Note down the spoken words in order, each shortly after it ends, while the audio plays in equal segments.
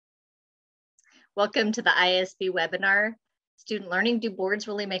Welcome to the ISB webinar. Student learning, do boards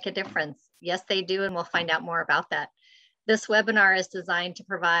really make a difference? Yes, they do, and we'll find out more about that. This webinar is designed to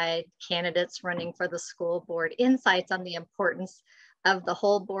provide candidates running for the school board insights on the importance of the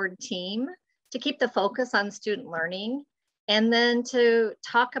whole board team, to keep the focus on student learning, and then to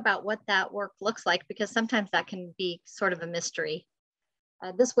talk about what that work looks like, because sometimes that can be sort of a mystery.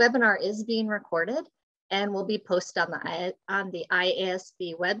 This webinar is being recorded and will be posted on the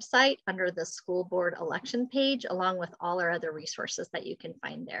IASB website under the school board election page, along with all our other resources that you can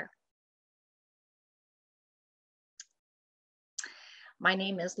find there. My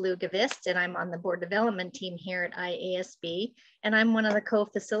name is Lou Gavist, and I'm on the board development team here at IASB, and I'm one of the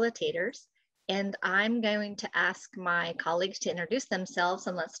co-facilitators. And I'm going to ask my colleagues to introduce themselves,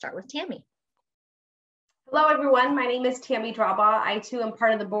 and let's start with Tammy. Hello, everyone. My name is Tammy Drawbaugh. I too am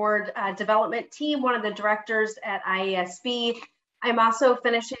part of the board development team, one of the directors at IASB. I'm also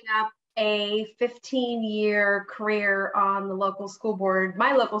finishing up a 15-year career on the local school board,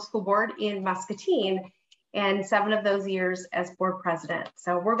 my local school board in Muscatine, and 7 of those years as board president.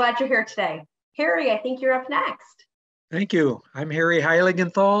 So we're glad you're here today. Harry, I think you're up next. Thank you. I'm Harry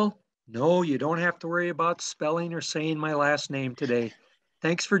Heiligenthal. No, you don't have to worry about spelling or saying my last name today.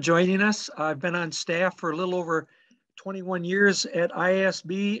 Thanks for joining us. I've been on staff for a little over 21 years at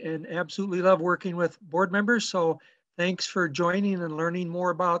IASB and absolutely love working with board members. So thanks for joining and learning more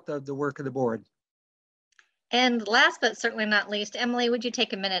about the work of the board. And last but certainly not least, Emily, would you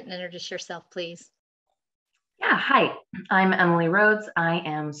take a minute and introduce yourself, please? Yeah, hi, I'm Emily Rhodes. I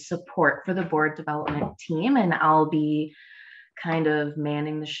am support for the board development team, and I'll be kind of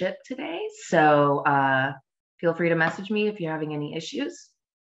manning the ship today. So feel free to message me if you're having any issues.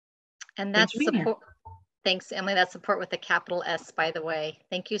 And that's support. Thanks, Emily. That's support with a capital S, by the way.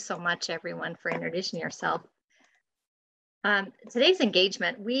 Thank you so much, everyone, for introducing yourself. Today's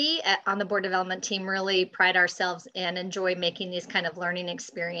engagement, we on the board development team really pride ourselves and enjoy making these kind of learning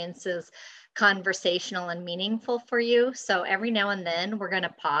experiences conversational and meaningful for you. So every now and then we're going to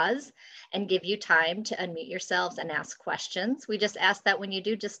pause and give you time to unmute yourselves and ask questions. We just ask that when you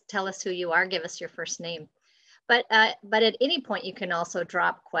do, just tell us who you are, give us your first name. But at any point, you can also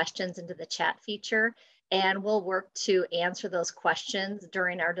drop questions into the chat feature, and we'll work to answer those questions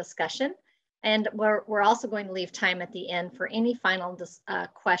during our discussion. And we're also going to leave time at the end for any final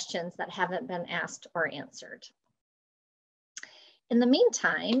questions that haven't been asked or answered. In the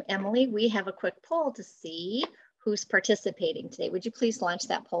meantime, Emily, we have a quick poll to see who's participating today. Would you please launch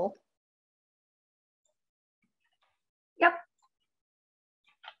that poll? Yep.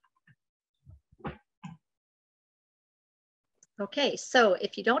 Okay, so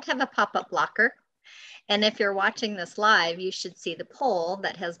if you don't have a pop-up blocker, and if you're watching this live, you should see the poll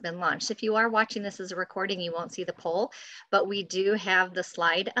that has been launched. If you are watching this as a recording, you won't see the poll, but we do have the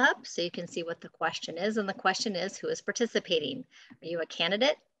slide up so you can see what the question is. And the question is, who is participating? Are you a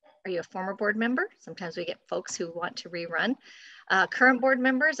candidate? Are you a former board member? Sometimes we get folks who want to rerun. Current board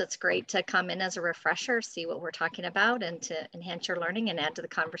members, it's great to come in as a refresher, see what we're talking about, and to enhance your learning and add to the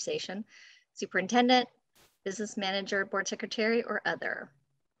conversation. Superintendent, business manager, board secretary, or other.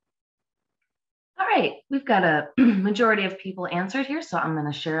 All right, we've got a majority of people answered here, so I'm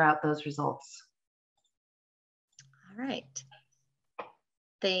going to share out those results. All right.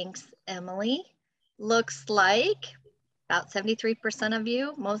 Thanks, Emily. Looks like about 73% of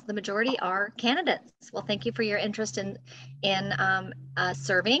you, the majority are candidates. Well, thank you for your interest in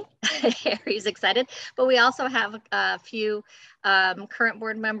serving. Harry's excited, but we also have a few current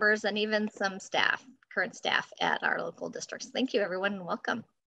board members and even some staff, current staff at our local districts. Thank you, everyone, and welcome.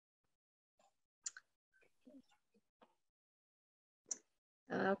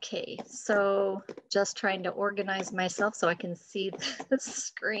 Okay, so just trying to organize myself so I can see the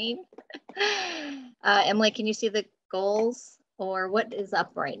screen. Emily, can you see the goals, or what is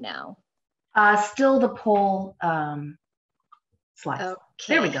up right now? Still the poll slides. Okay,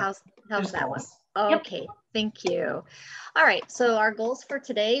 there we go. How's that one? Okay, yep. Thank you. All right, so our goals for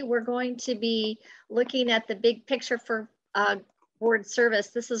today, we're going to be looking at the big picture for board service.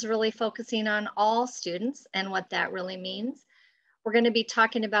 This is really focusing on all students and what that really means. We're going to be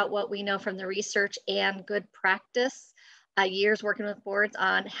talking about what we know from the research and good practice, years working with boards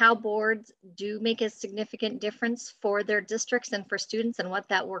on how boards do make a significant difference for their districts and for students and what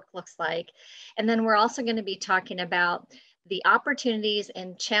that work looks like. And then we're also going to be talking about the opportunities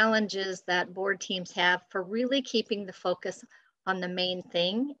and challenges that board teams have for really keeping the focus on the main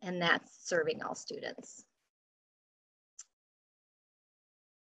thing, and that's serving all students.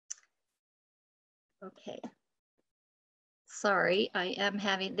 Okay. Sorry, I am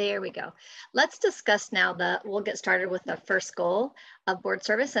having, there we go. Let's discuss now we'll get started with the first goal of board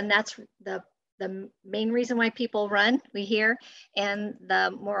service, and that's the the main reason why people run, we hear, and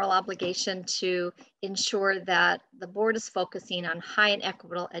the moral obligation to ensure that the board is focusing on high and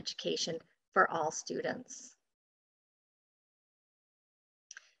equitable education for all students.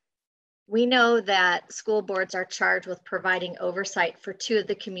 We know that school boards are charged with providing oversight for two of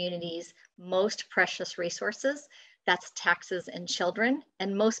the community's most precious resources. That's taxes and children.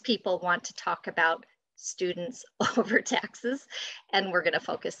 And most people want to talk about students over taxes, and we're going to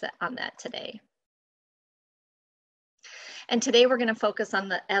focus on that today. And today we're going to focus on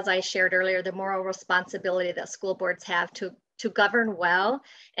the, as I shared earlier, the moral responsibility that school boards have to govern well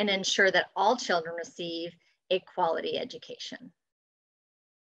and ensure that all children receive a quality education.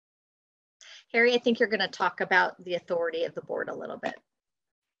 Harry, I think you're going to talk about the authority of the board a little bit.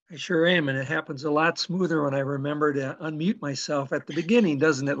 I sure am, and it happens a lot smoother when I remember to unmute myself at the beginning,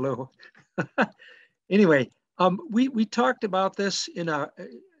 doesn't it, Lou? Anyway, we talked about this in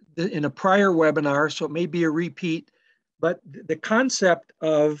a prior webinar, so it may be a repeat, but the concept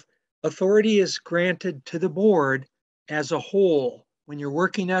of authority is granted to the board as a whole when you're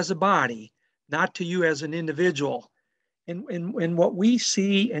working as a body, not to you as an individual. And what we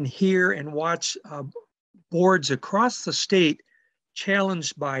see and hear and watch boards across the state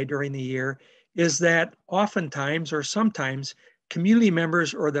challenged by during the year is that oftentimes or sometimes community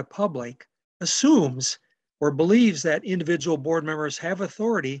members or the public assumes or believes that individual board members have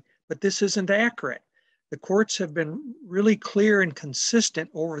authority, but this isn't accurate. The courts have been really clear and consistent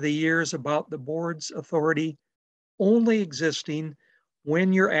over the years about the board's authority only existing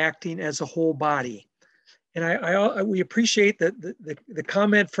when you're acting as a whole body. And we appreciate the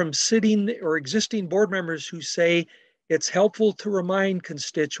comment from sitting or existing board members who say it's helpful to remind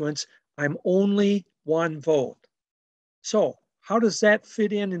constituents, I'm only one vote. So how does that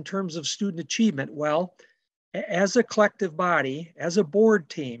fit in terms of student achievement? Well, as a collective body, as a board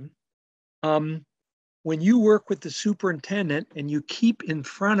team, when you work with the superintendent and you keep in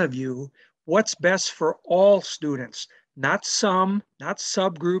front of you what's best for all students, not some, not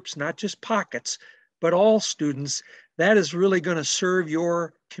subgroups, not just pockets, but all students, that is really going to serve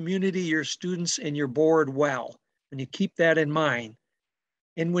your community, your students, and your board well. When you keep that in mind.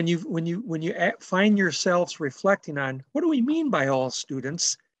 And when you find yourselves reflecting on what do we mean by all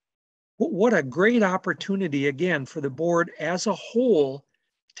students, what a great opportunity again for the board as a whole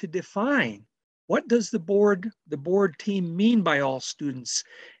to define what does the board team mean by all students,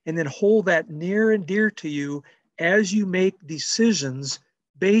 and then hold that near and dear to you as you make decisions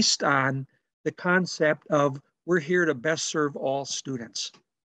based on the concept of we're here to best serve all students.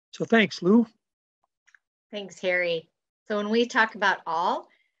 So thanks, Lou. Thanks, Harry. So when we talk about all,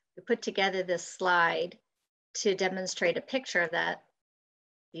 we put together this slide to demonstrate a picture of that.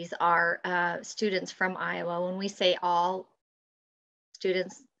 These are students from Iowa. When we say all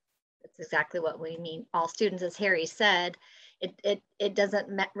students, that's exactly what we mean. All students, as Harry said, it doesn't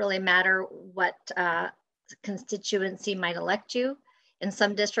really matter what constituency might elect you. In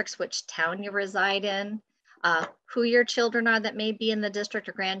some districts, which town you reside in, who your children are that may be in the district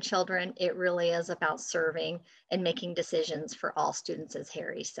or grandchildren, it really is about serving and making decisions for all students, as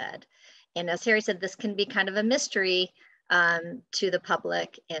Harry said. And as Harry said, this can be kind of a mystery to the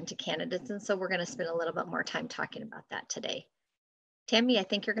public and to candidates. And so we're going to spend a little bit more time talking about that today. Tammy, I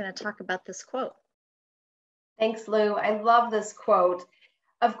think you're going to talk about this quote. Thanks, Lou. I love this quote.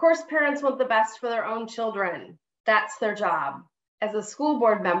 Of course, parents want the best for their own children. That's their job. As a school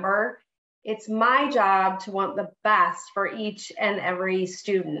board member, it's my job to want the best for each and every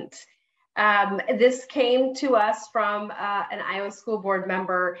student. This came to us from an Iowa school board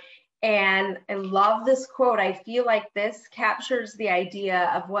member, and I love this quote. I feel like this captures the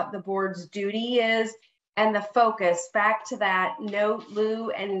idea of what the board's duty is and the focus. Back to that note, Lou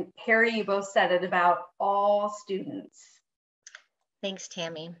and Harry, you both said it about all students. Thanks,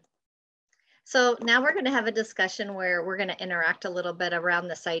 Tammy. So now we're going to have a discussion where we're going to interact a little bit around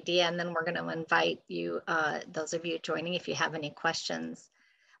this idea, and then we're going to invite you, those of you joining, if you have any questions.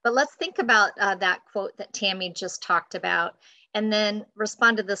 But let's think about that quote that Tammy just talked about, and then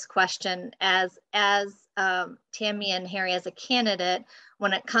respond to this question as Tammy and Harry, as a candidate,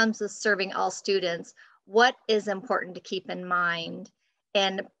 when it comes to serving all students, what is important to keep in mind?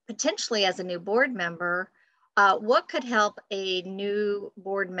 And potentially as a new board member, what could help a new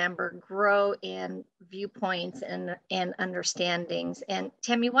board member grow in viewpoints and understandings? And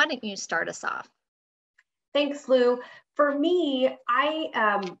Tammy, why don't you start us off? Thanks, Lou. For me,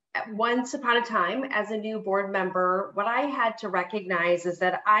 once upon a time as a new board member, what I had to recognize is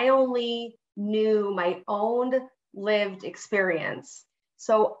that I only knew my own lived experience.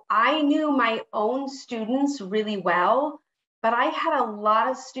 So I knew my own students really well, but I had a lot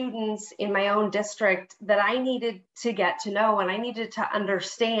of students in my own district that I needed to get to know, and I needed to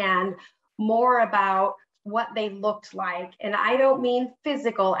understand more about what they looked like. And I don't mean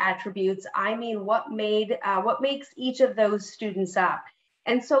physical attributes. I mean what makes each of those students up.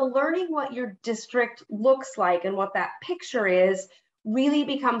 And so learning what your district looks like and what that picture is really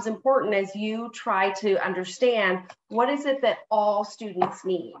becomes important as you try to understand what is it that all students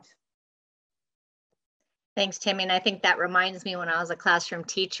need. Thanks, Tammy. And I think that reminds me when I was a classroom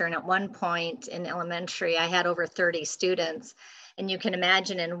teacher, and at one point in elementary, I had over 30 students. And you can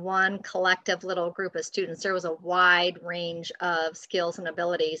imagine in one collective little group of students, there was a wide range of skills and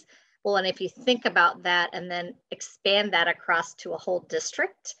abilities. Well, and if you think about that and then expand that across to a whole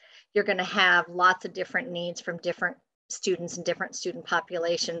district, you're going to have lots of different needs from different students and different student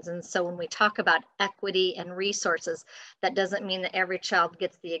populations. And so when we talk about equity and resources, that doesn't mean that every child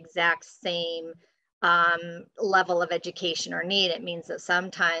gets the exact same level of education or need. It means that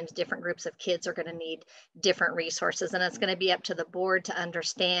sometimes different groups of kids are going to need different resources, and it's going to be up to the board to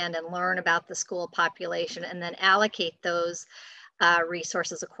understand and learn about the school population and then allocate those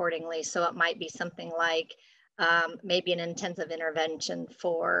resources accordingly. So it might be something like maybe an intensive intervention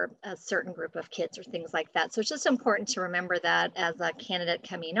for a certain group of kids or things like that. So it's just important to remember that as a candidate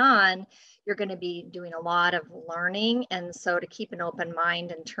coming on, you're going to be doing a lot of learning. And so to keep an open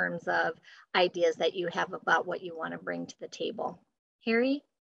mind in terms of ideas that you have about what you want to bring to the table. Harry?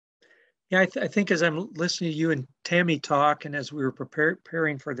 Yeah, I think as I'm listening to you and Tammy talk, and as we were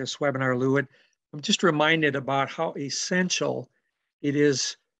preparing for this webinar, Lou, I'm just reminded about how essential it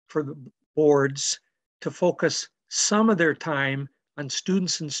is for the boards to focus some of their time on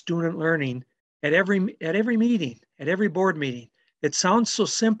students and student learning at every meeting, at every board meeting. It sounds so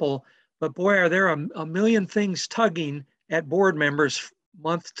simple, but boy, are there a million things tugging at board members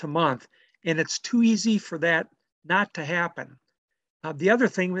month to month, and it's too easy for that not to happen. The other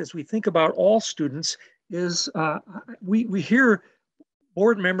thing as we think about all students is we hear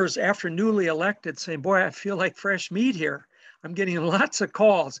board members after newly elected saying, boy, I feel like fresh meat here. I'm getting lots of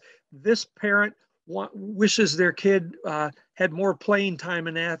calls. This parent wishes their kid had more playing time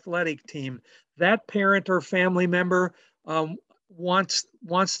in the athletic team. That parent or family member wants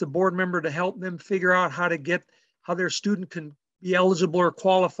the board member to help them figure out how their student can be eligible or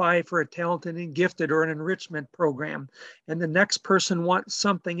qualify for a talented and gifted or an enrichment program. And the next person wants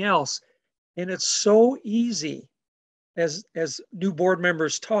something else. And it's so easy as new board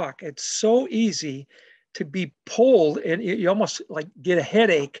members talk, it's so easy to be pulled, and you almost like get a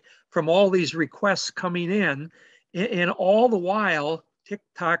headache from all these requests coming in. And all the while, tick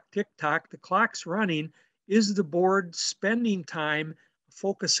tock, the clock's running. Is the board spending time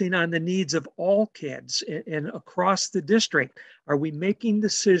focusing on the needs of all kids and across the district? Are we making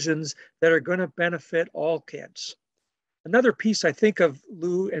decisions that are going to benefit all kids? Another piece I think of,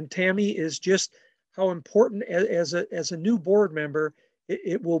 Lou and Tammy, is just how important as a new board member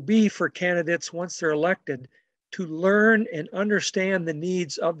it will be for candidates once they're elected to learn and understand the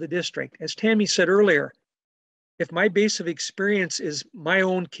needs of the district. As Tammy said earlier, if my base of experience is my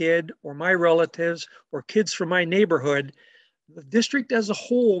own kid or my relatives or kids from my neighborhood, the district as a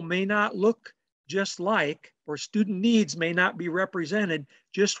whole may not look just like, or student needs may not be represented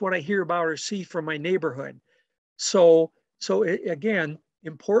just what I hear about or see from my neighborhood. So again,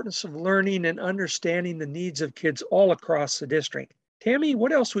 importance of learning and understanding the needs of kids all across the district. Tammy,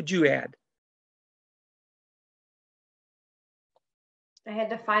 what else would you add? I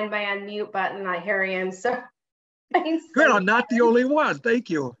had to find my unmute button. Here I am. So good, I'm not the only one. Thank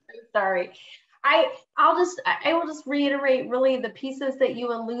you. Sorry. I will just reiterate really the pieces that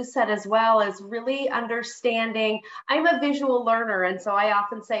you and Lou said, as well as really understanding. I'm a visual learner, and so I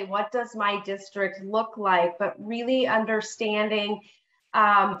often say, what does my district look like? But really understanding,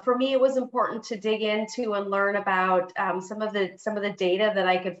 for me, it was important to dig into and learn about some of the data that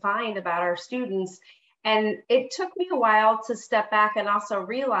I could find about our students. And it took me a while to step back and also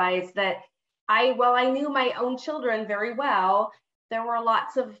realize that while I knew my own children very well, there were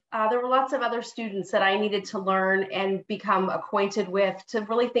lots of other students that I needed to learn and become acquainted with to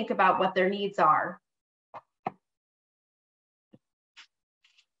really think about what their needs are.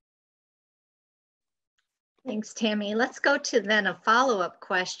 Thanks, Tammy. Let's go to then a follow-up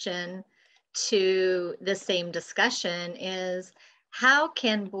question to the same discussion is, how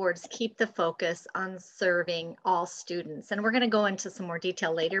can boards keep the focus on serving all students? And we're going to go into some more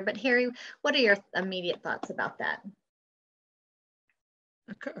detail later, but Harry, what are your immediate thoughts about that?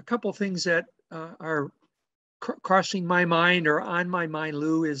 A couple of things that are crossing my mind or on my mind,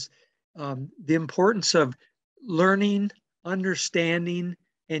 Lou, is the importance of learning, understanding,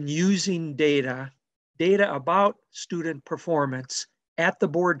 and using data data about student performance at the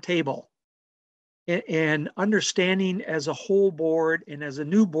board table, and understanding as a whole board and as a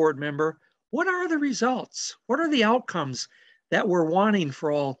new board member, what are the results? What are the outcomes that we're wanting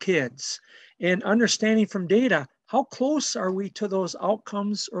for all kids? And understanding from data, how close are we to those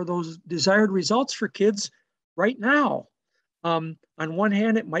outcomes or those desired results for kids right now? On one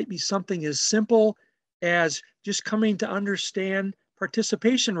hand, it might be something as simple as just coming to understand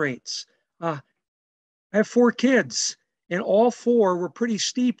participation rates. I have 4 kids, and all 4 were pretty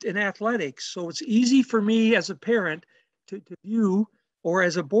steeped in athletics. So it's easy for me as a parent to view, or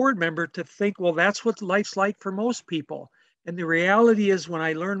as a board member to think, well, that's what life's like for most people. And the reality is, when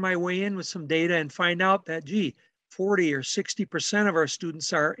I learn my way in with some data and find out that, gee, 40 or 60% of our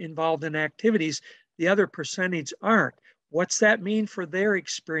students are involved in activities, the other percentage aren't. What's that mean for their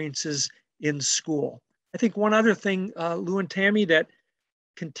experiences in school? I think one other thing, Lou and Tammy, that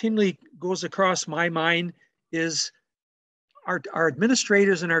continually goes across my mind is our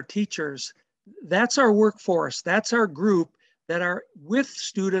administrators and our teachers. That's our workforce. That's our group that are with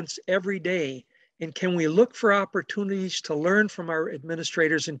students every day. And can we look for opportunities to learn from our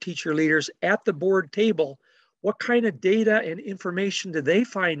administrators and teacher leaders at the board table? What kind of data and information do they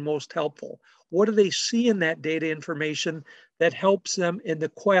find most helpful? What do they see in that data information that helps them in the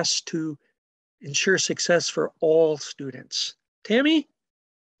quest to ensure success for all students? Tammy,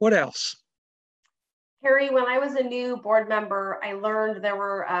 what else? Harry, when I was a new board member, I learned there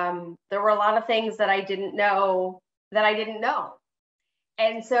were a lot of things that I didn't know.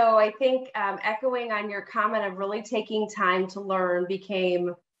 And so I think echoing on your comment of really taking time to learn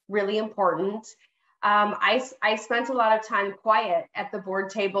became really important. I spent a lot of time quiet at the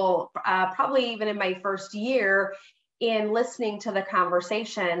board table, probably even in my first year, in listening to the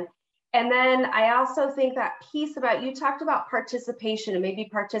conversation. And then I also think that piece about, you talked about participation and maybe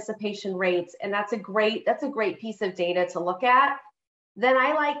participation rates, and that's a great piece of data to look at. Then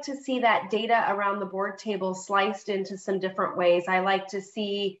I like to see that data around the board table sliced into some different ways. I like to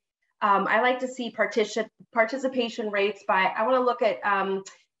see participation rates by, I want to look at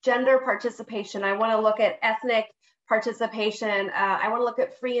gender participation. I want to look at ethnic participation. I want to look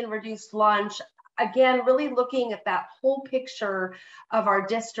at free and reduced lunch. Again, really looking at that whole picture of our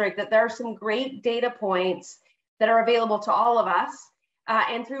district, that there are some great data points that are available to all of us.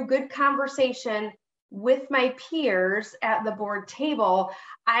 And through good conversation with my peers at the board table,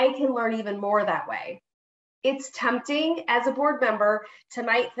 I can learn even more that way. It's tempting as a board member to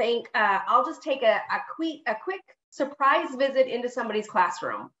might think, I'll just take a quick surprise visit into somebody's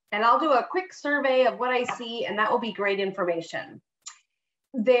classroom, and I'll do a quick survey of what I see, and that will be great information.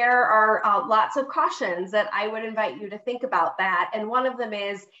 There are lots of cautions that I would invite you to think about that. And one of them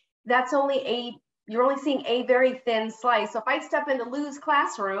is, you're only seeing a very thin slice. So if I step into Lou's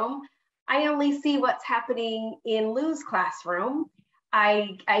classroom, I only see what's happening in Lou's classroom.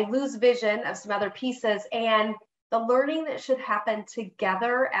 I lose vision of some other pieces, and the learning that should happen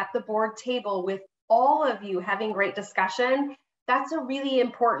together at the board table with all of you having great discussion, that's a really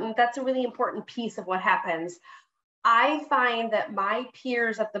important piece of what happens. I find that my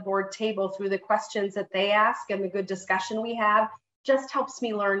peers at the board table, through the questions that they ask and the good discussion we have, just helps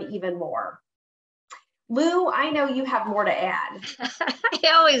me learn even more. Lou, I know you have more to add.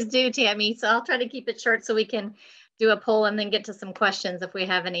 I always do, Tammy. So I'll try to keep it short so we can do a poll and then get to some questions if we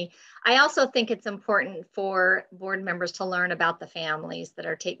have any. I also think it's important for board members to learn about the families that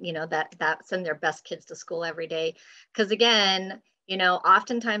are taking, that send their best kids to school every day. Because again,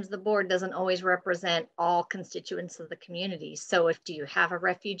 oftentimes the board doesn't always represent all constituents of the community. So do you have a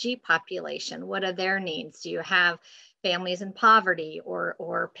refugee population? What are their needs? Do you have families in poverty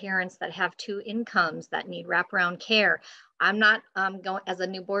or parents that have 2 incomes that need wraparound care? I'm not going, as a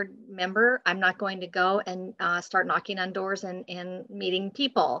new board member, I'm not going to go and start knocking on doors and meeting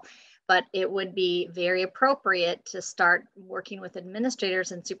people. But it would be very appropriate to start working with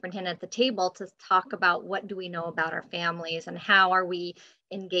administrators and superintendent at the table to talk about what do we know about our families and how are we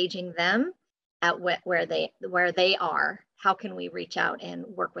engaging them at where they are. How can we reach out and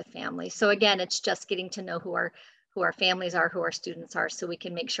work with families? So again, it's just getting to know who our families are, who our students are, so we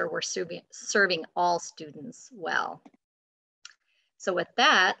can make sure we're serving all students well. So with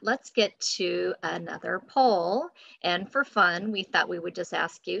that, let's get to another poll. And for fun, we thought we would just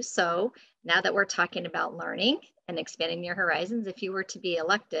ask you, so now that we're talking about learning and expanding your horizons, if you were to be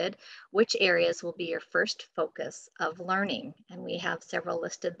elected, which areas will be your first focus of learning? And we have several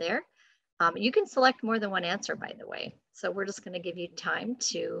listed there. You can select more than one answer, by the way. So we're just going to give you time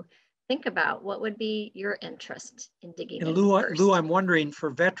to think about what would be your interest in digging And in Lou, first. Lou, I'm wondering for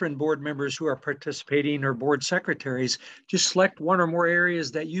veteran board members who are participating or board secretaries, just select one or more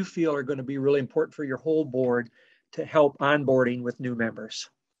areas that you feel are going to be really important for your whole board to help onboarding with new members.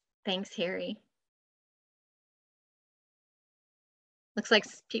 Thanks, Harry. Looks like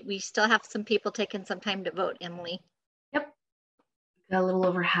we still have some people taking some time to vote, Emily. Yep. Got a little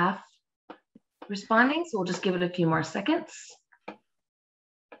over half responding, so we'll just give it a few more seconds.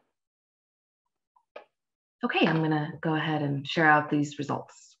 Okay, I'm going to go ahead and share out these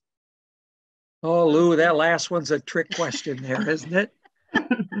results. Oh, Lou, that last one's a trick question there, isn't it?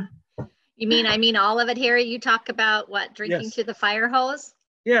 You mean, I mean all of it, Harry? You talk about what, drinking Yes. to the fire hose?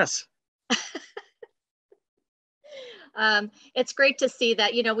 Yes. It's great to see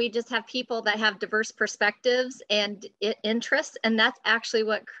that, you know, we just have people that have diverse perspectives and interests, and that's actually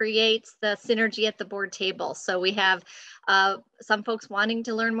what creates the synergy at the board table. So we have some folks wanting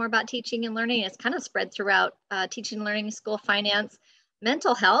to learn more about teaching and learning. It's kind of spread throughout teaching and learning, school finance,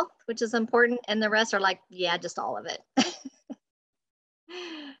 mental health, which is important, and the rest are like, yeah, just all of it.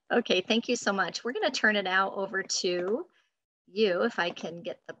 Okay, thank you so much. We're going to turn it now over to you, if I can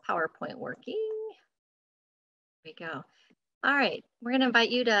get the PowerPoint working. There we go. All right, we're going to invite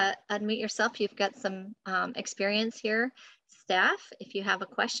you to unmute yourself. You've got some experience here. Staff, if you have a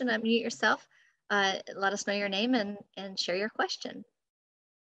question, unmute yourself. Let us know your name and share your question.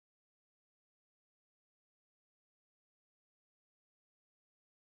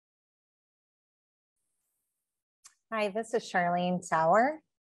 Hi, this is Charlene Sauer.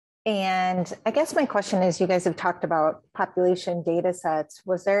 And I guess my question is, you guys have talked about population data sets.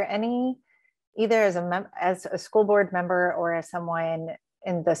 Was there any, either as a school board member or as someone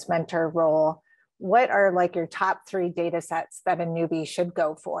in this mentor role, what are like your top 3 data sets that a newbie should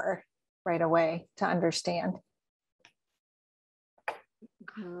go for right away to understand?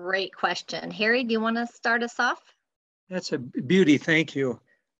 Great question. Harry, do you want to start us off? That's a beauty. Thank you.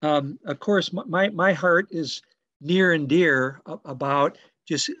 Of course, my heart is near and dear about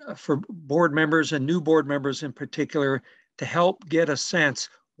just for board members and new board members in particular to help get a sense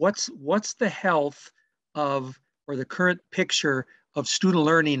what's the health of or the current picture of student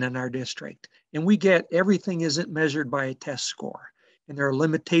learning in our district. And we get everything isn't measured by a test score, and there are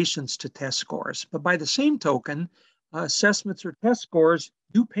limitations to test scores. But by the same token, assessments or test scores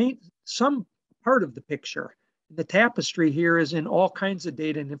do paint some part of the picture. The tapestry here is in all kinds of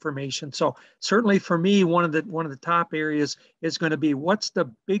data and information. So certainly for me, one of the top areas is going to be what's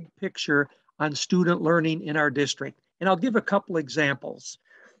the big picture on student learning in our district. And I'll give a couple examples.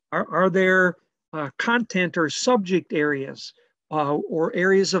 Are there content or subject areas or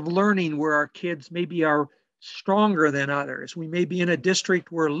areas of learning where our kids maybe are stronger than others? We may be in a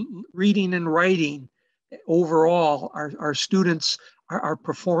district where reading and writing overall, our students are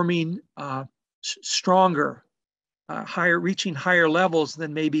performing stronger, reaching higher levels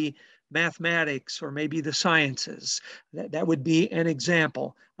than maybe mathematics or maybe the sciences. That would be an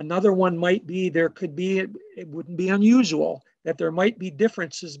example. Another one might be, it wouldn't be unusual that there might be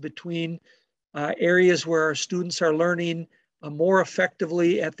differences between areas where our students are learning more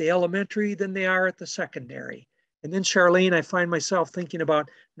effectively at the elementary than they are at the secondary. And then Charlene, I find myself thinking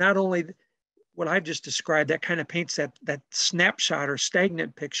about not only what I've just described, that kind of paints that snapshot or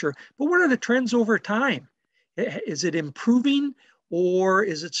stagnant picture, but what are the trends over time? Is it improving or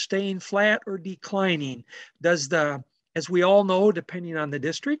is it staying flat or declining? As we all know, depending on the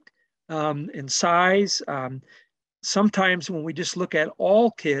district and size, sometimes when we just look at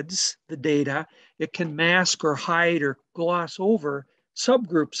all kids, the data, it can mask or hide or gloss over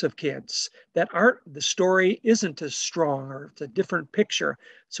subgroups of kids that the story isn't as strong or it's a different picture.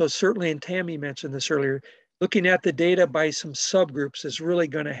 So certainly, and Tammy mentioned this earlier, looking at the data by some subgroups is really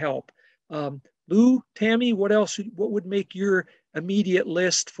going to help. Lou, Tammy, what would make your immediate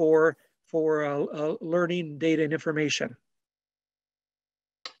list for learning data and information?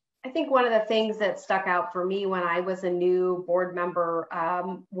 I think one of the things that stuck out for me when I was a new board member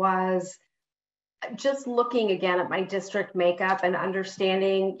was just looking again at my district makeup and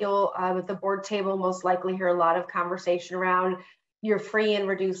understanding. You'll with the board table most likely hear a lot of conversation around your free and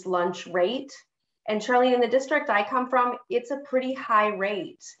reduced lunch rate. And Charlene, in the district I come from, it's a pretty high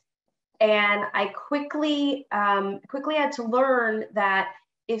rate. And I quickly had to learn that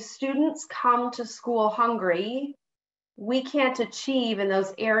if students come to school hungry, we can't achieve in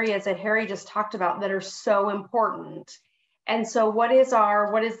those areas that Harry just talked about that are so important. And so what is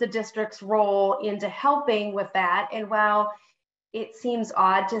the district's role into helping with that? And while it seems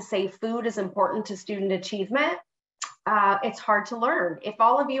odd to say food is important to student achievement, it's hard to learn. If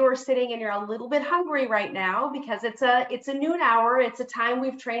all of you are sitting and you're a little bit hungry right now because it's a noon hour, it's a time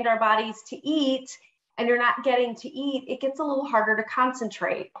we've trained our bodies to eat, and you're not getting to eat, it gets a little harder to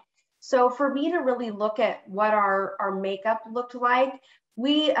concentrate. So for me to really look at what our makeup looked like,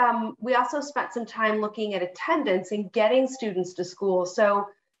 we also spent some time looking at attendance and getting students to school. So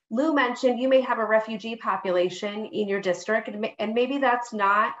Lou mentioned you may have a refugee population in your district, and maybe that's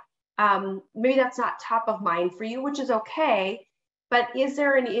not top of mind for you, which is okay. But is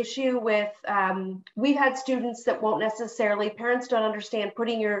there an issue with, we've had students that won't necessarily, parents don't understand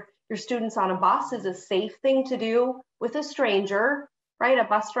putting your students on a bus is a safe thing to do with a stranger, right? A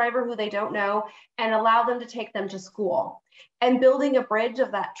bus driver who they don't know, and allow them to take them to school. And building a bridge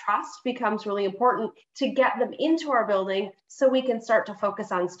of that trust becomes really important to get them into our building so we can start to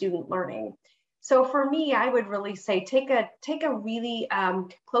focus on student learning. So for me, I would really say take a really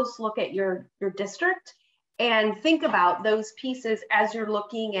close look at your district and think about those pieces as you're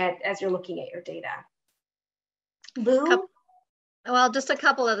looking at your data. Lou? Well, just a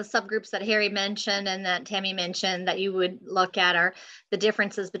couple of the subgroups that Harry mentioned and that Tammy mentioned that you would look at are the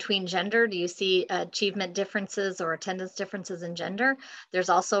differences between gender. Do you see achievement differences or attendance differences in gender? There's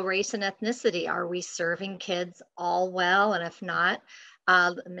also race and ethnicity. Are we serving kids all well? And if not,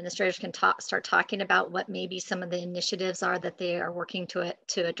 administrators can start talking about what maybe some of the initiatives are that they are working to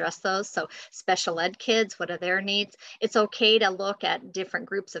address those. So special ed kids, what are their needs? It's okay to look at different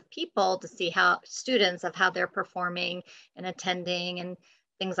groups of people to see how students of how they're performing and attending and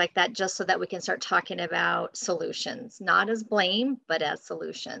things like that, just so that we can start talking about solutions, not as blame, but as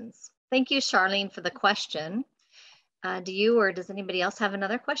solutions. Thank you, Charlene, for the question. Do you or does anybody else have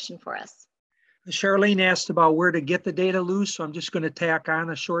another question for us? Charlene asked about where to get the data, Lou, so I'm just going to tack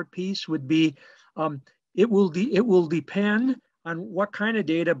on a short piece. Would be it will depend on what kind of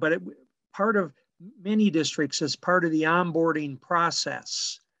data, but part of many districts is part of the onboarding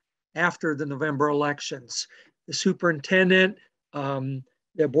process after the November elections. The superintendent,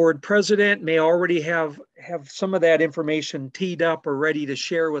 the board president may already have some of that information teed up or ready to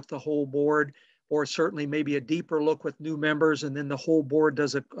share with the whole board, or certainly maybe a deeper look with new members, and then the whole board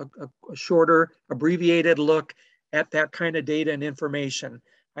does a shorter, abbreviated look at that kind of data and information.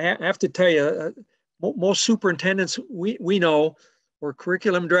 I have to tell you, most superintendents we know, or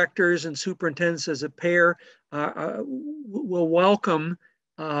curriculum directors and superintendents as a pair, will welcome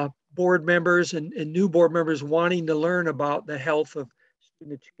board members and new board members wanting to learn about the health of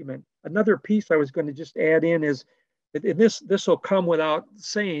student achievement. Another piece I was going to just add in is, and this will come without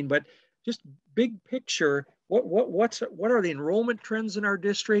saying, but just big picture, what are the enrollment trends in our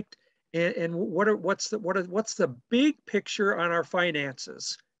district, and what's the big picture on our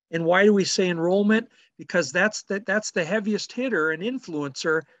finances, and why do we say enrollment? Because that's the heaviest hitter and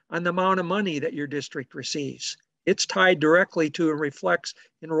influencer on the amount of money that your district receives. It's tied directly to and reflects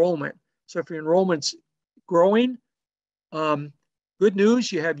enrollment. So if your enrollment's growing, good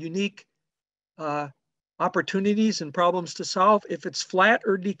news, you have unique opportunities and problems to solve. If it's flat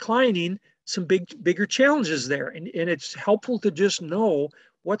or declining, some bigger challenges there. And it's helpful to just know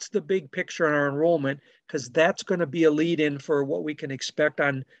what's the big picture on our enrollment, because that's going to be a lead in for what we can expect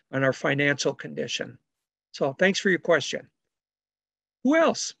on our financial condition. So thanks for your question. Who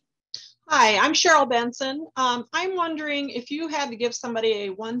else? Hi, I'm Cheryl Benson. I'm wondering if you had to give somebody a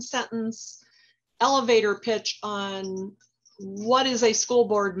one-sentence elevator pitch on what is a school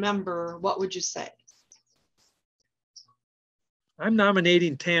board member, what would you say? I'm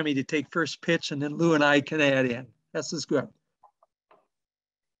nominating Tammy to take first pitch, and then Lou and I can add in. This is good.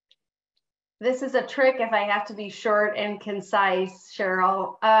 This is a trick if I have to be short and concise,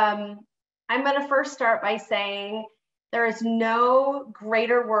 Cheryl. I'm going to first start by saying there is no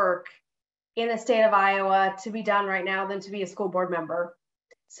greater work in the state of Iowa to be done right now than to be a school board member.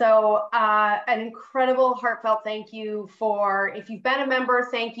 So an incredible heartfelt thank you for, if you've been a member,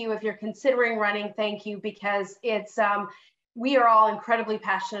 thank you. If you're considering running, thank you, because it's, we are all incredibly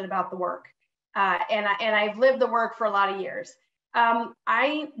passionate about the work. And I've lived the work for a lot of years.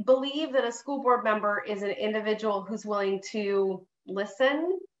 I believe that a school board member is an individual who's willing to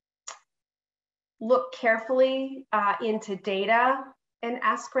listen, look carefully into data, and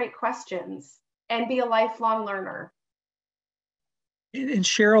ask great questions, and be a lifelong learner. And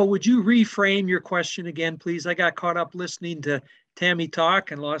Cheryl, would you reframe your question again, please? I got caught up listening to Tammy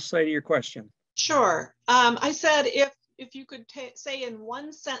talk and lost sight of your question. Sure. I said if you could say in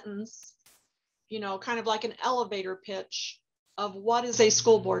one sentence, you know, kind of like an elevator pitch of what is a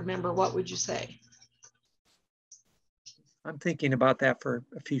school board member, what would you say? I'm thinking about that for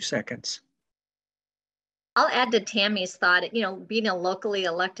a few seconds. I'll add to Tammy's thought, you know, being a locally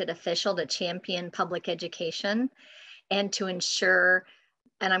elected official to champion public education and to ensure,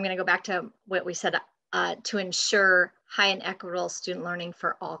 and I'm going to go back to what we said, to ensure high and equitable student learning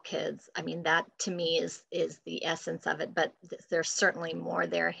for all kids. I mean, that to me is the essence of it, but there's certainly more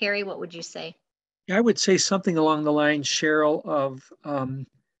there. Harry, what would you say? I would say something along the lines, Cheryl, of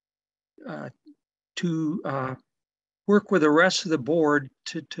to work with the rest of the board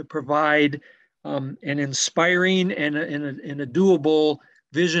to provide an inspiring and a doable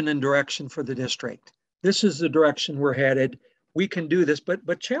vision and direction for the district. This is the direction we're headed. We can do this,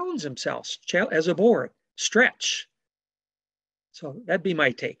 but challenge themselves as a board, stretch. So that'd be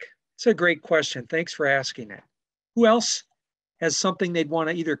my take. It's a great question. Thanks for asking that. Who else has something they'd want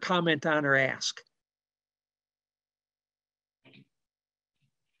to either comment on or ask?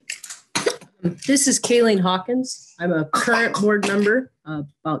 This is Kayleen Hawkins. I'm a current board member,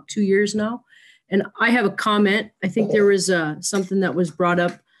 about 2 years now. And I have a comment. I think there was something that was brought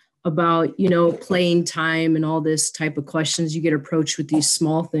up about, playing time and all this type of questions. You get approached with these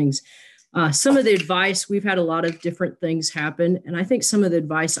small things. Some of the advice, we've had a lot of different things happen. And I think some of the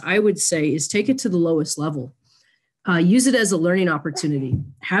advice I would say is take it to the lowest level. Use it as a learning opportunity.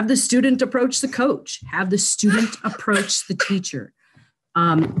 Have the student approach the coach. Have the student approach the teacher.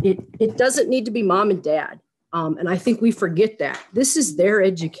 It doesn't need to be mom and dad. And I think we forget that. This is their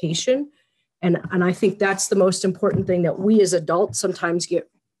education. And I think that's the most important thing that we as adults sometimes get,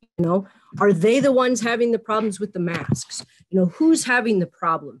 are they the ones having the problems with the masks? Who's having the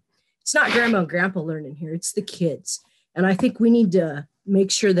problem? It's not grandma and grandpa learning here, it's the kids. And I think we need to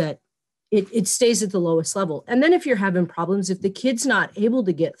make sure that it stays at the lowest level. And then if you're having problems, if the kid's not able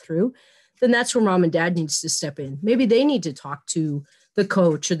to get through, then that's where mom and dad needs to step in. Maybe they need to talk to the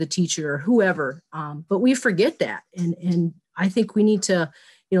coach or the teacher or whoever. But we forget that. And I think we need to,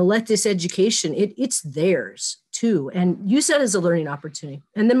 let this education, it's theirs too. And use that as a learning opportunity.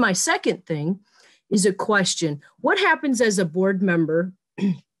 And then my second thing is a question. What happens as a board member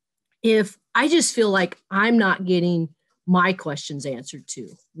if I just feel like I'm not getting my questions answered to,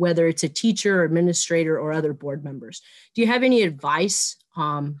 whether it's a teacher or administrator or other board members? Do you have any advice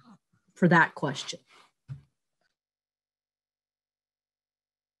for that question?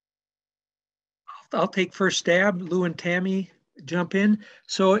 I'll take first stab. Lou and Tammy jump in.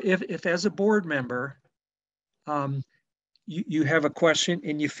 So if as a board member, you have a question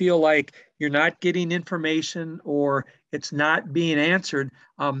and you feel like you're not getting information or it's not being answered,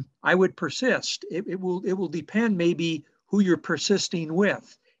 I would persist. It will depend maybe who you're persisting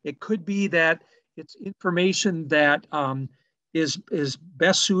with. It could be that it's information that is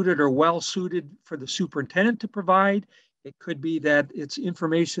best suited or well suited for the superintendent to provide. It could be that it's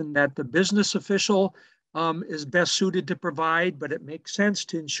information that the business official is best suited to provide, but it makes sense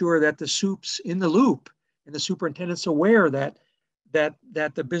to ensure that the soup's in the loop and the superintendent's aware that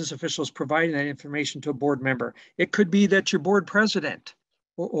the business official is providing that information to a board member. It could be that your board president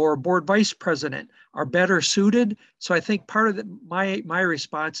or board vice president are better suited. So I think part of my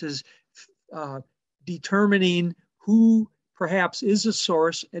response is determining who perhaps is a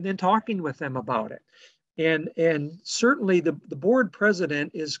source and then talking with them about it. And certainly the board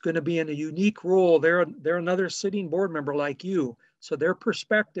president is going to be in a unique role. They're another sitting board member like you. So their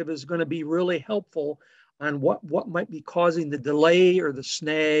perspective is going to be really helpful on what might be causing the delay or the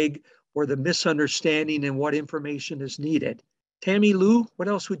snag or the misunderstanding and what information is needed. Tammy, Lou, what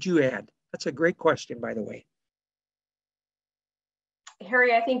else would you add? That's a great question, by the way.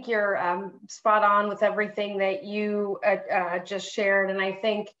 Harry, I think you're spot on with everything that you just shared. And I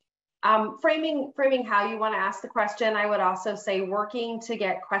think framing how you want to ask the question, I would also say working to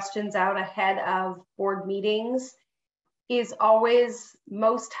get questions out ahead of board meetings is always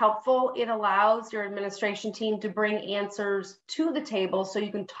most helpful. It allows your administration team to bring answers to the table so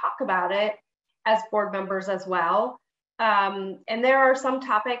you can talk about it as board members as well. And there are some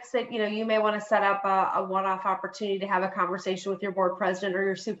topics that you may want to set up a one-off opportunity to have a conversation with your board president or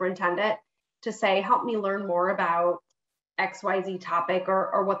your superintendent to say, help me learn more about XYZ topic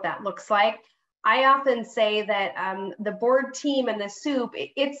or what that looks like. I often say that the board team and the soup,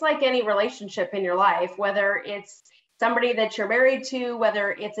 it's like any relationship in your life, whether it's somebody that you're married to,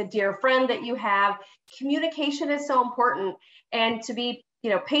 whether it's a dear friend that you have. Communication is so important, and to be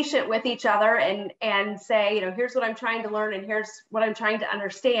patient with each other and say, here's what I'm trying to learn and here's what I'm trying to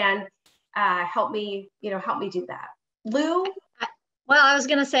understand. Help me do that. Lou? Well, I was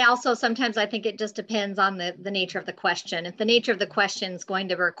going to say also, sometimes I think it just depends on the nature of the question. If the nature of the question is going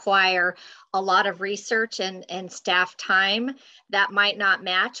to require a lot of research and staff time, that might not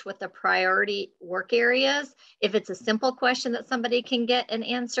match with the priority work areas. If it's a simple question that somebody can get and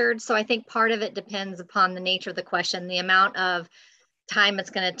answered. So I think part of it depends upon the nature of the question, the amount of time it's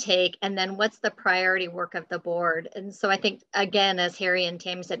going to take, and then what's the priority work of the board. And so I think, again, as Harry and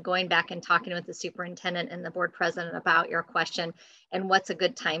Tammy said, going back and talking with the superintendent and the board president about your question and what's a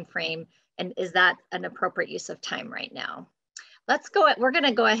good time frame, and is that an appropriate use of time right now. We're going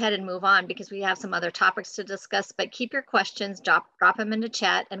to go ahead and move on because we have some other topics to discuss, but keep your questions, drop them into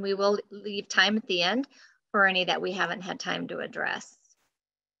chat, and we will leave time at the end for any that we haven't had time to address.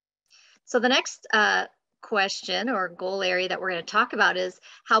 So the next question or goal area that we're going to talk about is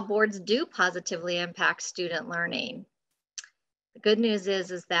how boards do positively impact student learning. The good news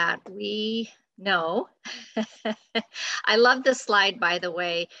is that we know. I love this slide, by the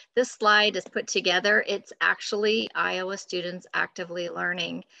way. This slide is put together. It's actually Iowa students actively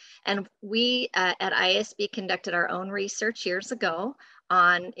learning. And we at ISB conducted our own research years ago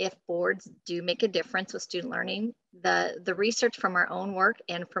on if boards do make a difference with student learning. The research from our own work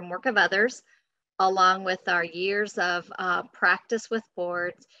and from work of others, along with our years of practice with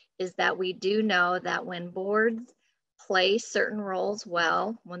boards, is that we do know that when boards play certain roles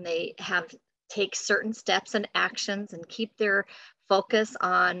well, when they take certain steps and actions and keep their focus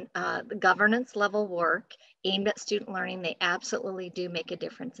on the governance level work aimed at student learning, they absolutely do make a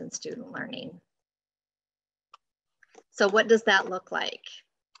difference in student learning. So what does that look like?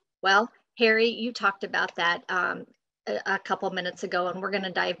 Well, Harry, you talked about that a couple minutes ago, and we're going to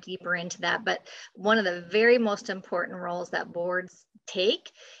dive deeper into that. But one of the very most important roles that boards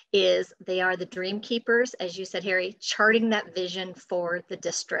take is they are the dream keepers, as you said, Harry, charting that vision for the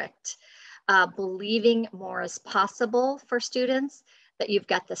district, believing more is possible for students, that you've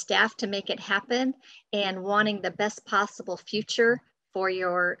got the staff to make it happen, and wanting the best possible future for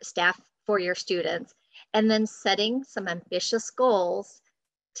your staff, for your students, and then setting some ambitious goals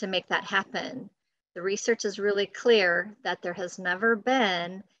to make that happen. The research is really clear that there has never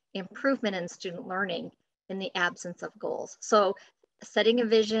been improvement in student learning in the absence of goals. So setting a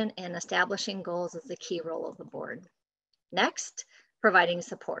vision and establishing goals is the key role of the board. Next, providing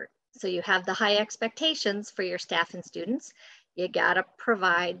support. So you have the high expectations for your staff and students. You gotta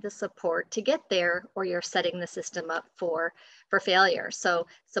provide the support to get there, or you're setting the system up for failure. So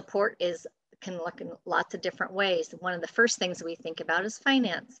support can look in lots of different ways. One of the first things we think about is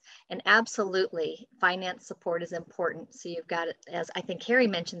finance, and absolutely finance support is important. So you've got, as I think Harry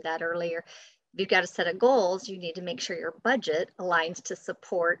mentioned that earlier, if you've got a set of goals, you need to make sure your budget aligns to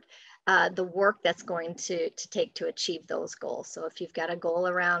support the work that's going to take to achieve those goals. So if you've got a goal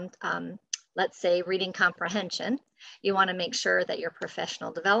around, let's say, reading comprehension, you want to make sure that your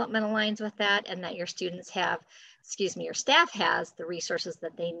professional development aligns with that, and that your students have, your staff has the resources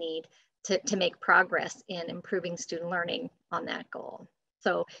that they need to make progress in improving student learning on that goal.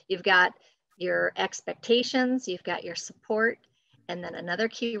 So you've got your expectations, you've got your support, and then another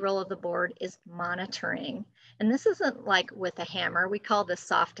key role of the board is monitoring. And this isn't like with a hammer, we call this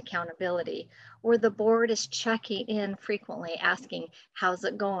soft accountability, where the board is checking in frequently, asking, how's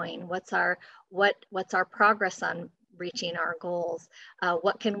it going? What's our progress on reaching our goals?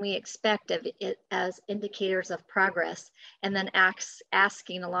 What can we expect of it as indicators of progress? And then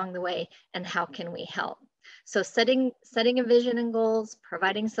asking along the way, and how can we help? So setting a vision and goals,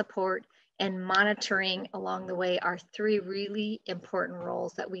 providing support, and monitoring along the way are three really important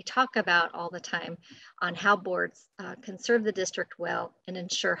roles that we talk about all the time on how boards can serve the district well and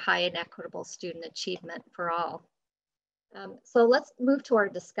ensure high and equitable student achievement for all. So let's move to our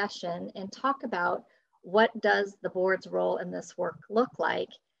discussion and talk about what does the board's role in this work look like.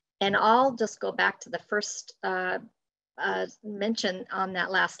 And I'll just go back to the first mention on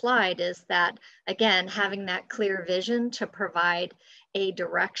that last slide, is that, again, having that clear vision to provide a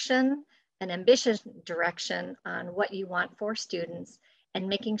direction, an ambitious direction on what you want for students, and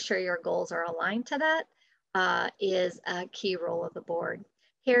making sure your goals are aligned to that is a key role of the board.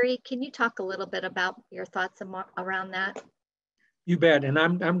 Harry, can you talk a little bit about your thoughts around that? You bet. And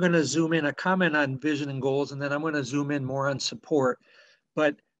I'm going to zoom in, a comment on vision and goals, and then I'm going to zoom in more on support.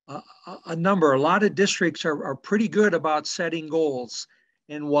 But a lot of districts are pretty good about setting goals.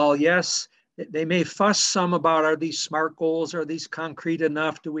 And while, yes, they may fuss some about, are these SMART goals? Are these concrete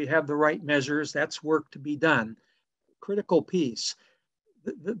enough? Do we have the right measures? That's work to be done. Critical piece.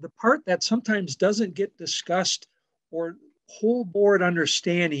 The part that sometimes doesn't get discussed, or whole board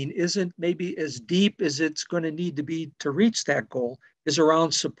understanding isn't maybe as deep as it's going to need to be to reach that goal, is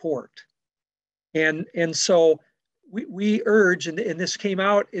around support. And so we urge, and this came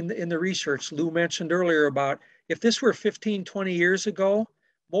out in the research Lou mentioned earlier, about if this were 15, 20 years ago,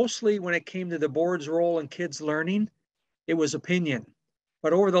 mostly when it came to the board's role in kids learning, it was opinion.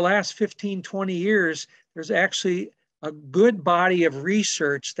 But over the last 15, 20 years, there's actually a good body of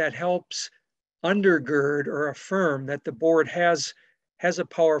research that helps undergird or affirm that the board has has a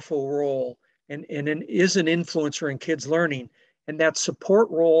powerful role and is an influencer in kids' learning. And that support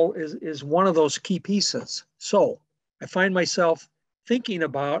role is one of those key pieces. So I find myself thinking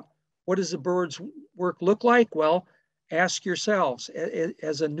about, what does the board's work look like? Well, ask yourselves,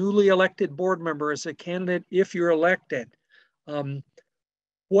 as a newly elected board member, as a candidate, if you're elected,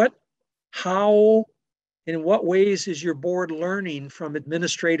 how, in what ways is your board learning from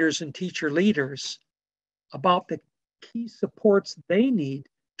administrators and teacher leaders about the key supports they need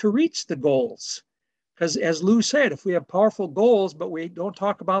to reach the goals? Because as Lou said, if we have powerful goals, but we don't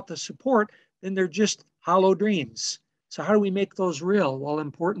talk about the support, then they're just hollow dreams. So how do we make those real? Well, an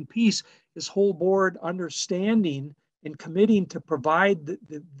important piece is whole board understanding and committing to provide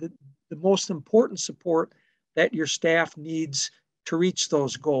the most important support that your staff needs to reach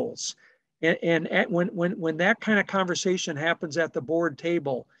those goals. And when that kind of conversation happens at the board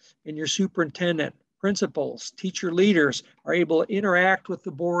table, and your superintendent, principals, teacher leaders are able to interact with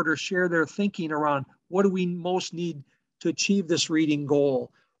the board or share their thinking around, what do we most need to achieve this reading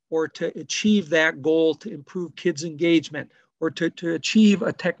goal, or to achieve that goal to improve kids' engagement, or to achieve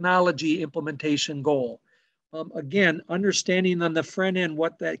a technology implementation goal. Again, understanding on the front end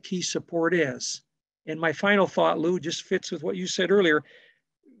what that key support is. And my final thought, Lou, just fits with what you said earlier.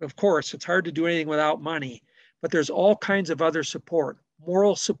 Of course, it's hard to do anything without money, but there's all kinds of other support,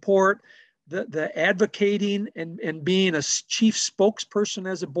 moral support, the advocating and being a chief spokesperson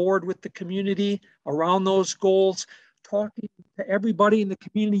as a board with the community around those goals, talking to everybody in the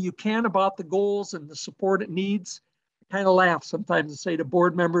community you can about the goals and the support it needs. I kind of laugh sometimes and say to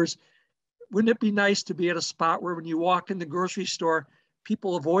board members, wouldn't it be nice to be at a spot where when you walk in the grocery store,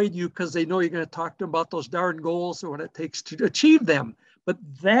 people avoid you because they know you're going to talk to them about those darn goals or what it takes to achieve them. But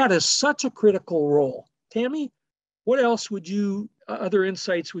that is such a critical role. Tammy, what else would you, other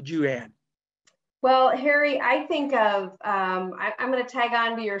insights would you add? Well, Harry, I think of, I'm going to tag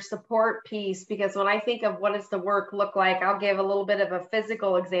on to your support piece, because when I think of what does the work look like, I'll give a little bit of a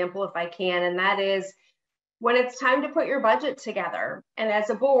physical example if I can. And that is when it's time to put your budget together. And as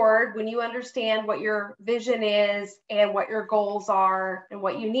a board, when you understand what your vision is and what your goals are and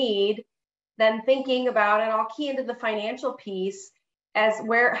what you need, then thinking about, and I'll key into the financial piece as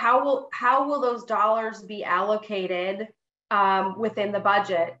how will those dollars be allocated within the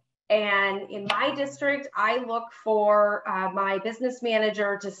budget. And in my district, I look for my business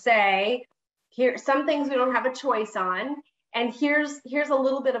manager to say, here, some things we don't have a choice on. And here's a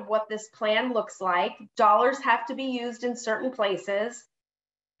little bit of what this plan looks like. Dollars have to be used in certain places.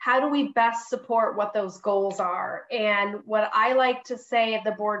 How do we best support what those goals are? And what I like to say at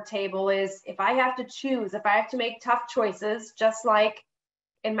the board table is, if I have to choose, if I have to make tough choices, just like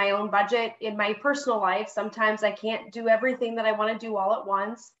in my own budget, in my personal life, sometimes I can't do everything that I want to do all at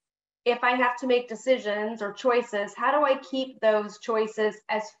once. If I have to make decisions or choices, how do I keep those choices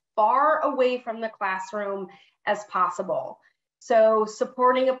as far away from the classroom as possible? So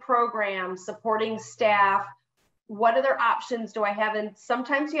supporting a program, supporting staff, what other options do I have? And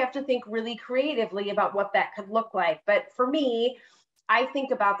sometimes you have to think really creatively about what that could look like. But for me, I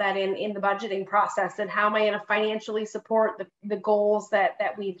think about that in the budgeting process, and how am I going to financially support the goals that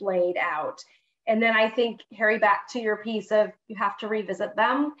we've laid out. And then I think, Harry, back to your piece of, you have to revisit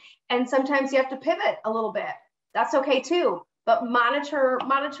them. And sometimes you have to pivot a little bit. That's okay too. But monitor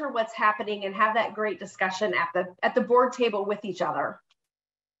what's happening and have that great discussion at the board table with each other.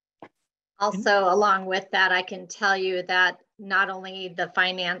 Also, along with that, I can tell you that not only the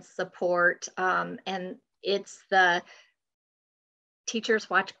finance support, and it's the teachers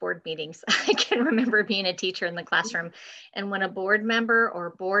watch board meetings. I can remember being a teacher in the classroom, and when a board member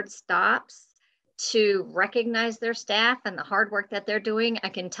or board stops to recognize their staff and the hard work that they're doing, I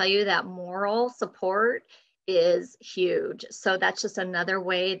can tell you that moral support is huge. So that's just another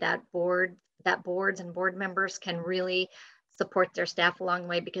way that boards and board members can really support their staff along the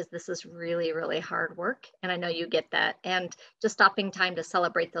way, because this is really, really hard work. And I know you get that. And just stopping time to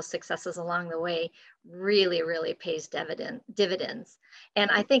celebrate those successes along the way really, really pays dividends.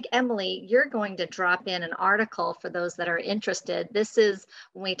 And I think, Emily, you're going to drop in an article for those that are interested. This is,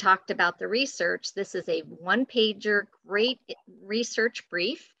 when we talked about the research, this is a one-pager, great research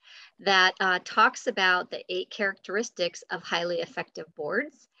brief that talks about the 8 characteristics of highly effective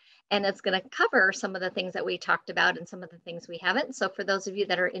boards. And it's going to cover some of the things that we talked about and some of the things we haven't. So for those of you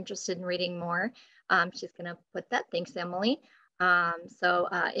that are interested in reading more, she's going to put that. Thanks, Emily. So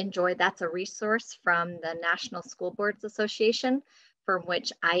enjoy. That's a resource from the National School Boards Association, from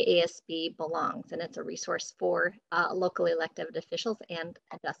which IASB belongs. And it's a resource for locally elected officials and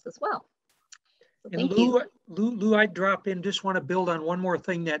us as well. So and Lou, I'd drop in, just want to build on one more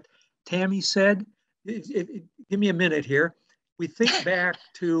thing that Tammy said. Give me a minute here. we think back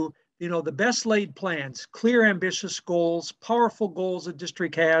to, you know, the best laid plans, clear, ambitious goals, powerful goals a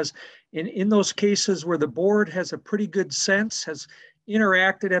district has. And in those cases where the board has a pretty good sense, has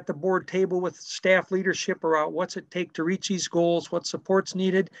interacted at the board table with staff leadership about what's it take to reach these goals, what support's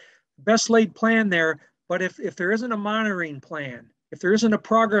needed, best laid plan there. But if there isn't a monitoring plan, if there isn't a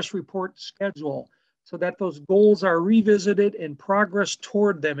progress report schedule, so that those goals are revisited and progress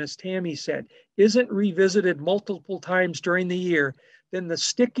toward them, as Tammy said, isn't revisited multiple times during the year, then the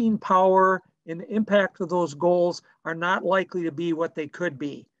sticking power and the impact of those goals are not likely to be what they could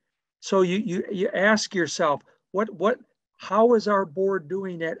be. So you ask yourself, how is our board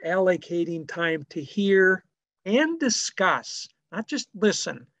doing at allocating time to hear and discuss, not just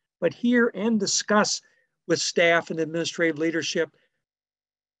listen, but hear and discuss with staff and administrative leadership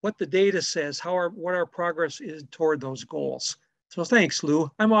what the data says, what our progress is toward those goals. So thanks,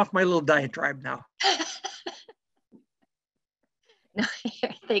 Lou. I'm off my little diatribe now.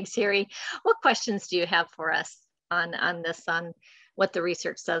 Thanks, Harry. What questions do you have for us on what the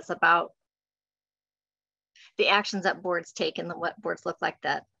research says about the actions that boards take and what boards look like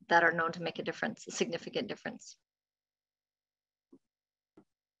that are known to make a difference, a significant difference?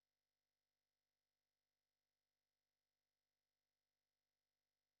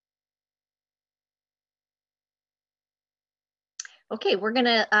 Okay, we're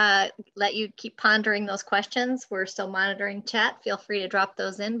gonna let you keep pondering those questions. We're still monitoring chat. Feel free to drop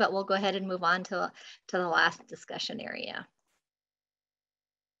those in, but we'll go ahead and move on to the last discussion area.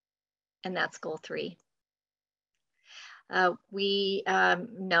 And that's goal 3. We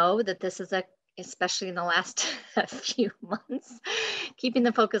know that this is especially in the last few months, keeping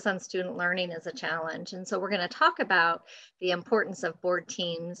the focus on student learning is a challenge. And so we're gonna talk about the importance of board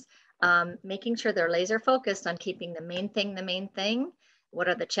teams, making sure they're laser focused on keeping the main thing. What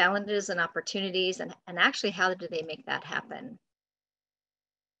are the challenges and opportunities, and actually how do they make that happen?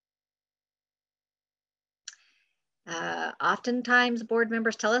 Oftentimes board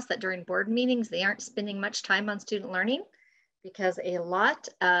members tell us that during board meetings, they aren't spending much time on student learning because a lot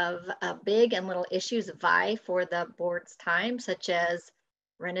of big and little issues vie for the board's time, such as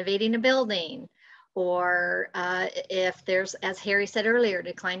renovating a building, or if there's, as Harry said earlier,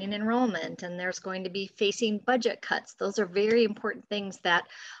 declining enrollment, and there's going to be facing budget cuts. Those are very important things that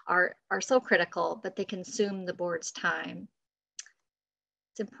are so critical, but they consume the board's time.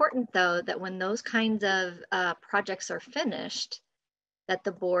 It's important, though, that when those kinds of projects are finished, that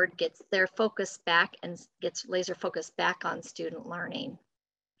the board gets their focus back and gets laser focused back on student learning.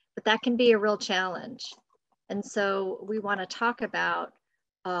 But that can be a real challenge. And so we want to talk about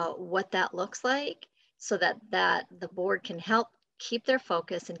what that looks like so that the board can help keep their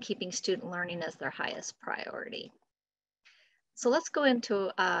focus and keeping student learning as their highest priority. So let's go into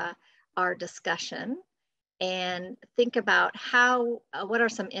our discussion and think about what are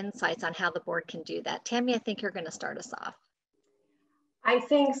some insights on how the board can do that. Tammy, I think you're going to start us off.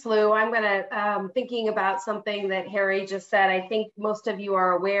 Thanks, Lou. I'm going to thinking about something that Harry just said. I think most of you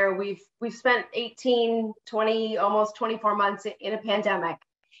are aware we've spent 18, 20, almost 24 months in a pandemic,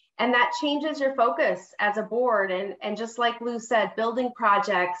 and that changes your focus as a board. And just like Lou said, building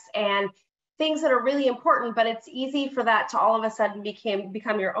projects and things that are really important, but it's easy for that to all of a sudden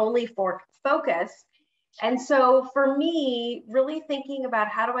become your only focus. And so for me, really thinking about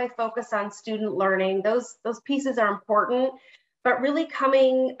how do I focus on student learning, those pieces are important. But really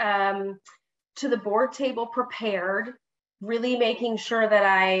coming to the board table prepared, really making sure that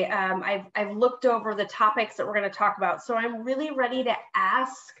I've looked over the topics that we're going to talk about. So I'm really ready to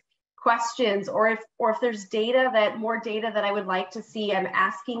ask questions, or if there's more data that I would like to see, I'm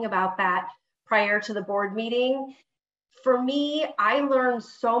asking about that prior to the board meeting. For me, I learned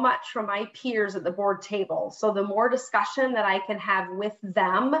so much from my peers at the board table. So the more discussion that I can have with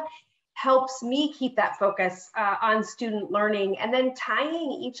them helps me keep that focus on student learning, and then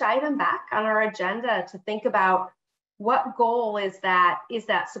tying each item back on our agenda to think about what goal is that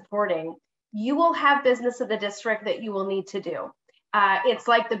supporting. You will have business of the district that you will need to do. It's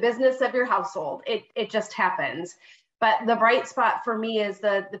like the business of your household. It just happens. But the bright spot for me is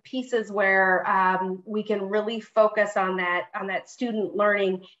the pieces where we can really focus on that student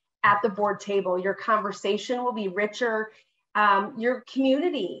learning at the board table. Your conversation will be richer. Your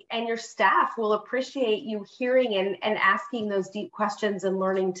community and your staff will appreciate you hearing and asking those deep questions and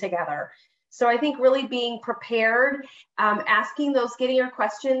learning together. So I think really being prepared, getting your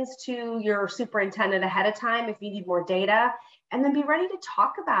questions to your superintendent ahead of time if you need more data, and then be ready to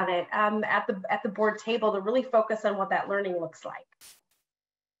talk about it at the board table to really focus on what that learning looks like.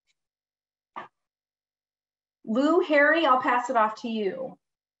 Lou, Harry, I'll pass it off to you.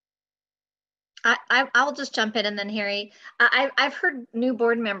 I'll just jump in, and then Harry, I've heard new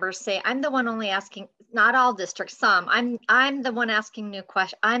board members say, I'm the one only asking, not all districts, some, I'm the one asking new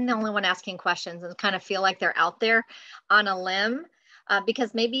questions. I'm the only one asking questions, and kind of feel like they're out there on a limb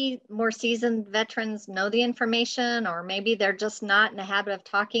because maybe more seasoned veterans know the information, or maybe they're just not in the habit of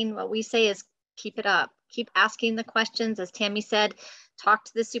talking. What we say is keep it up, keep asking the questions. As Tammy said, talk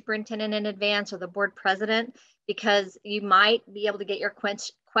to the superintendent in advance or the board president, because you might be able to get your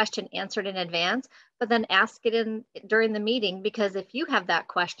question answered in advance, but then ask it during the meeting, because if you have that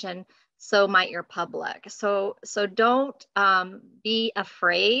question, so might your public. So don't be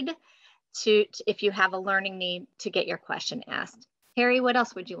afraid to, if you have a learning need, to get your question asked. Harry, what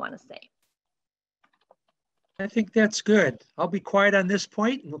else would you want to say? I think that's good. I'll be quiet on this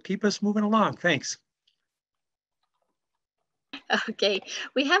point and we'll keep us moving along. Thanks. Okay,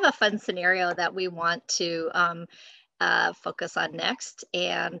 we have a fun scenario that we want to focus on next.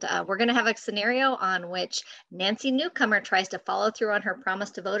 And we're going to have a scenario on which Nancy Newcomer tries to follow through on her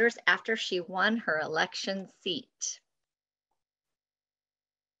promise to voters after she won her election seat.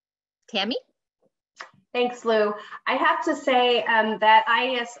 Tammy? Thanks, Lou. I have to say that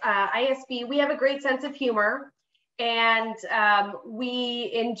ISB, we have a great sense of humor, and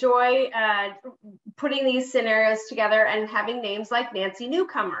we enjoy putting these scenarios together and having names like Nancy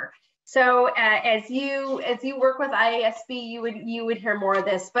Newcomer. So as you work with IASB, you would hear more of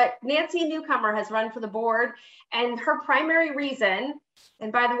this. But Nancy Newcomer has run for the board, and her primary reason,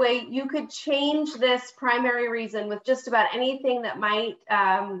 and by the way, you could change this primary reason with just about anything that might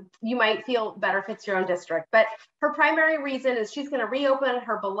you might feel better fits your own district. But her primary reason is she's going to reopen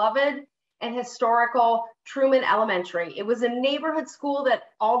her beloved and historical Truman Elementary. It was a neighborhood school that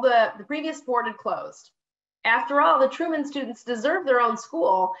all the previous board had closed. After all, the Truman students deserve their own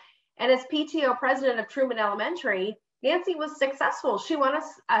school. And as PTO president of Truman Elementary, Nancy was successful. She won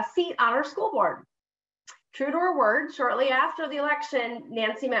a seat on her school board. True to her word, shortly after the election,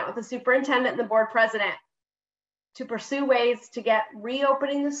 Nancy met with the superintendent and the board president to pursue ways to get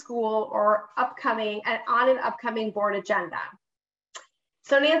reopening the school or on an upcoming board agenda.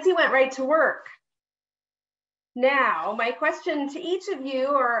 So Nancy went right to work. Now, my question to each of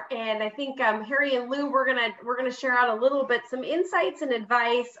you, and I think Harry and Lou, we're gonna share out a little bit some insights and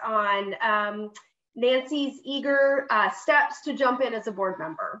advice on Nancy's eager steps to jump in as a board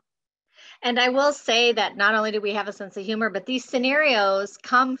member. And I will say that not only do we have a sense of humor, but these scenarios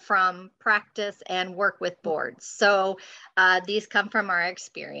come from practice and work with boards. So these come from our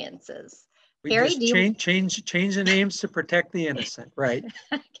experiences. We Harry, just change the names to protect the innocent, right?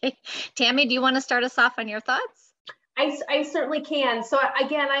 Okay. Tammy, do you want to start us off on your thoughts? I certainly can. So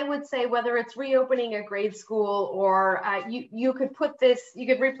again, I would say whether it's reopening a grade school or you could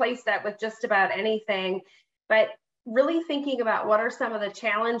replace that with just about anything, but really thinking about what are some of the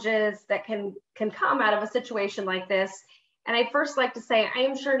challenges that can come out of a situation like this. And I'd first like to say, I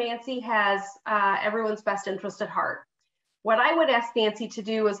am sure Nancy has everyone's best interest at heart. What I would ask Nancy to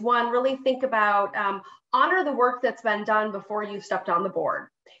do is, one, really think about, honor the work that's been done before you stepped on the board.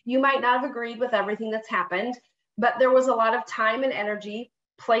 You might not have agreed with everything that's happened, but there was a lot of time and energy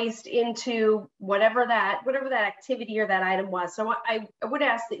placed into whatever that activity or that item was. So I would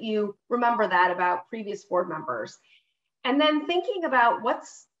ask that you remember that about previous board members. And then thinking about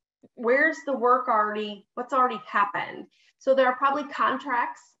what's already happened. So there are probably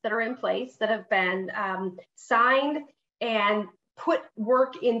contracts that are in place that have been signed and put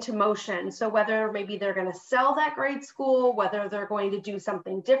work into motion. So whether maybe they're going to sell that grade school, whether they're going to do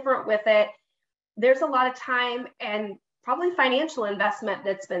something different with it, there's a lot of time and probably financial investment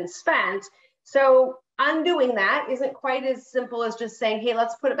that's been spent. So undoing that isn't quite as simple as just saying, hey,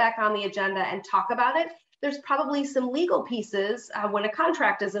 let's put it back on the agenda and talk about it. There's probably some legal pieces when a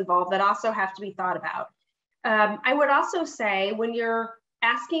contract is involved that also have to be thought about. I would also say when you're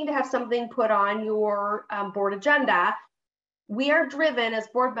asking to have something put on your board agenda, we are driven as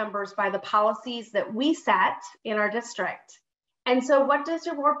board members by the policies that we set in our district. And so what does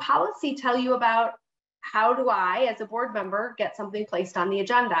your board policy tell you about how do I, as a board member, get something placed on the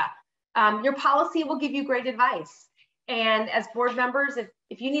agenda? Your policy will give you great advice. And as board members,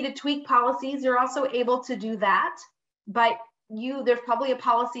 if you need to tweak policies, you're also able to do that. But there's probably a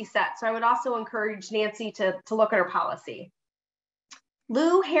policy set. So I would also encourage Nancy to look at her policy.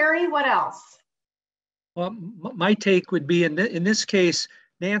 Lou, Harry, what else? Well, my take would be in this case,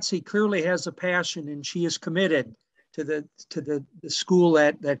 Nancy clearly has a passion and she is committed to the school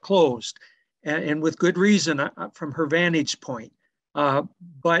that closed, and with good reason from her vantage point.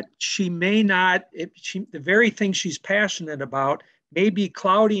 But she may not, the very thing she's passionate about may be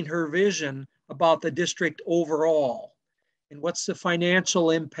clouding her vision about the district overall. and what's the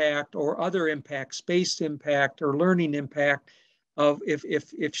financial impact or other impact, space impact or learning impact of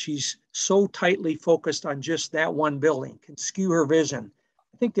if she's so tightly focused on just that one building, can skew her vision.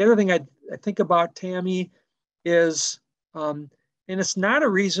 I think the other thing I think about, Tammy, is, and it's not a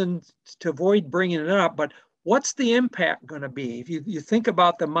reason to avoid bringing it up, but what's the impact going to be? If you think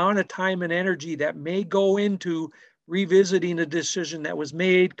about the amount of time and energy that may go into revisiting a decision that was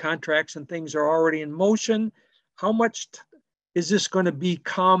made, contracts and things are already in motion, how much is this going to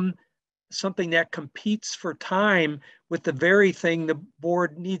become something that competes for time with the very thing the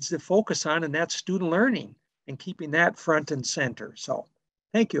board needs to focus on, and that's student learning and keeping that front and center. So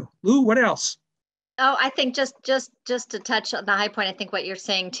thank you. Lou, what else? Oh, I think just to touch on the high point, I think what you're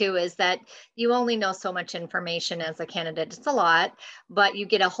saying too is that you only know so much information as a candidate. It's a lot, but you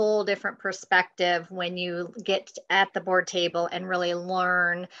get a whole different perspective when you get at the board table and really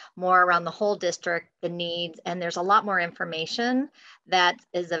learn more around the whole district, the needs, and there's a lot more information that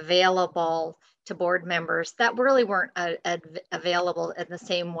is available to board members that really weren't available in the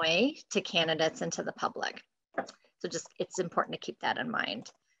same way to candidates and to the public. So just, it's important to keep that in mind.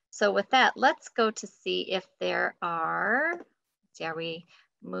 So with that, let's go to see if there are, see, are we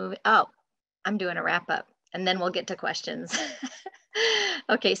moving? Oh, I'm doing a wrap up and then we'll get to questions.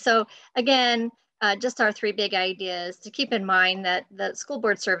 Okay, so again, just our three big ideas to keep in mind that the school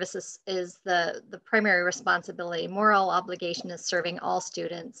board services is the primary responsibility. Moral obligation is serving all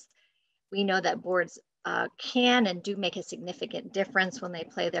students. We know that boards can and do make a significant difference when they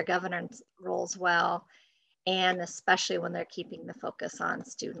play their governance roles well, and especially when they're keeping the focus on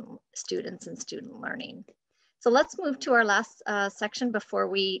students and student learning. So let's move to our last section before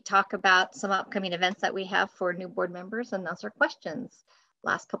we talk about some upcoming events that we have for new board members, and those are questions.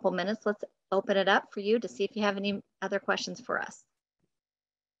 Last couple minutes, let's open it up for you to see if you have any other questions for us.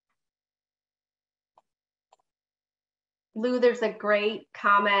 Lou, there's a great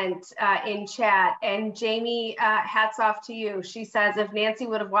comment in chat, and Jamie, hats off to you. She says, if Nancy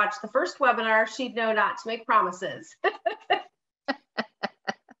would have watched the first webinar, she'd know not to make promises.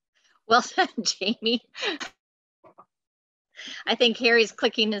 Well said, Jamie. I think Harry's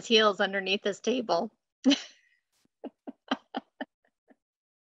clicking his heels underneath this table.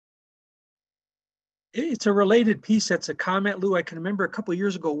 It's a related piece. That's a comment, Lou. I can remember a couple of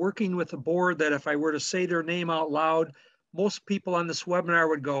years ago working with a board that if I were to say their name out loud, most people on this webinar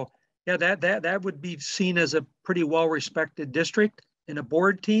would go, yeah, that would be seen as a pretty well-respected district and a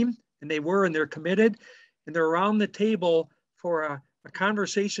board team. And they were, and they're committed. And they're around the table for a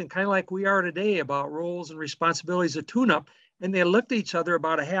conversation kind of like we are today about roles and responsibilities of tune-up. And they looked at each other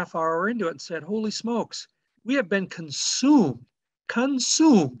about a half hour into it and said, holy smokes, we have been consumed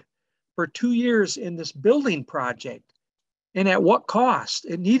for 2 years in this building project. And at what cost?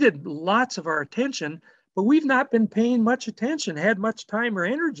 It needed lots of our attention, but we've not been paying much attention, had much time or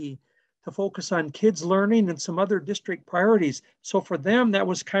energy to focus on kids learning and some other district priorities. So for them, that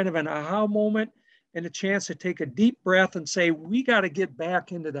was kind of an aha moment and a chance to take a deep breath and say, we got to get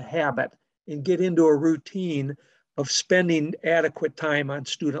back into the habit and get into a routine of spending adequate time on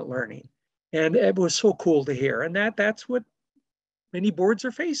student learning. And it was so cool to hear. And that's what many boards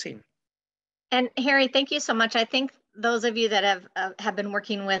are facing. And Harry, thank you so much. I think those of you that have been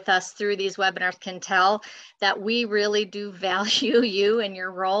working with us through these webinars can tell that we really do value you and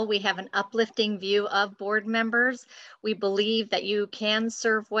your role. We have an uplifting view of board members. We believe that you can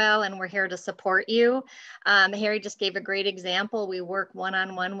serve well, and we're here to support you. Harry just gave a great example. We work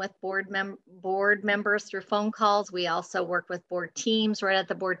one-on-one with board members through phone calls. We also work with board teams right at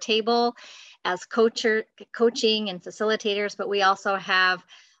the board table as coaching and facilitators, but we also have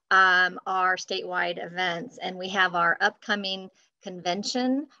our statewide events, and we have our upcoming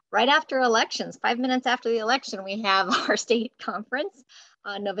convention right after elections. 5 minutes after the election, we have our state conference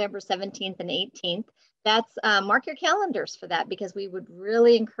on November 17th and 18th. That's mark your calendars for that, because we would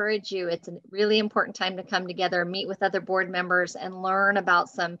really encourage you. It's a really important time to come together, meet with other board members, and learn about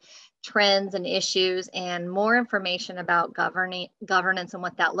some trends and issues and more information about governance and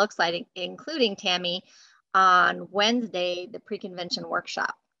what that looks like, including, Tammy, on Wednesday, the pre-convention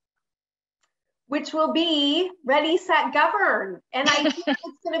workshop, which will be Ready, Set, Govern. And I think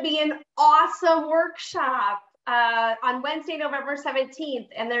it's going to be an awesome workshop on Wednesday, November 17th.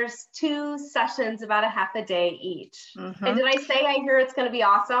 And there's 2 sessions, about a half a day each. Mm-hmm. And did I say I hear it's going to be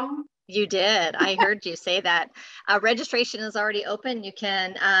awesome? You did. I heard you say that. Registration is already open. You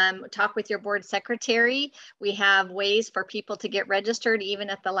can talk with your board secretary. We have ways for people to get registered even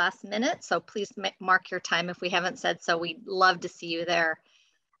at the last minute. So please mark your time if we haven't said so. We'd love to see you there.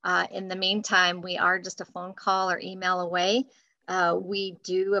 In the meantime, we are just a phone call or email away. We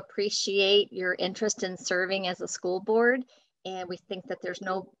do appreciate your interest in serving as a school board. and we think that there's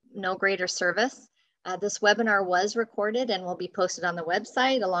no greater service. This webinar was recorded and will be posted on the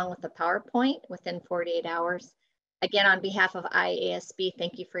website along with the PowerPoint within 48 hours. Again, on behalf of IASB,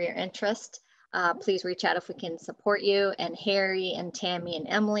 thank you for your interest. Please reach out if we can support you. And Harry and Tammy and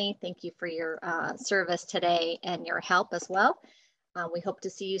Emily, thank you for your service today and your help as well. We hope to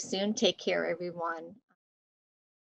see you soon. Take care, everyone.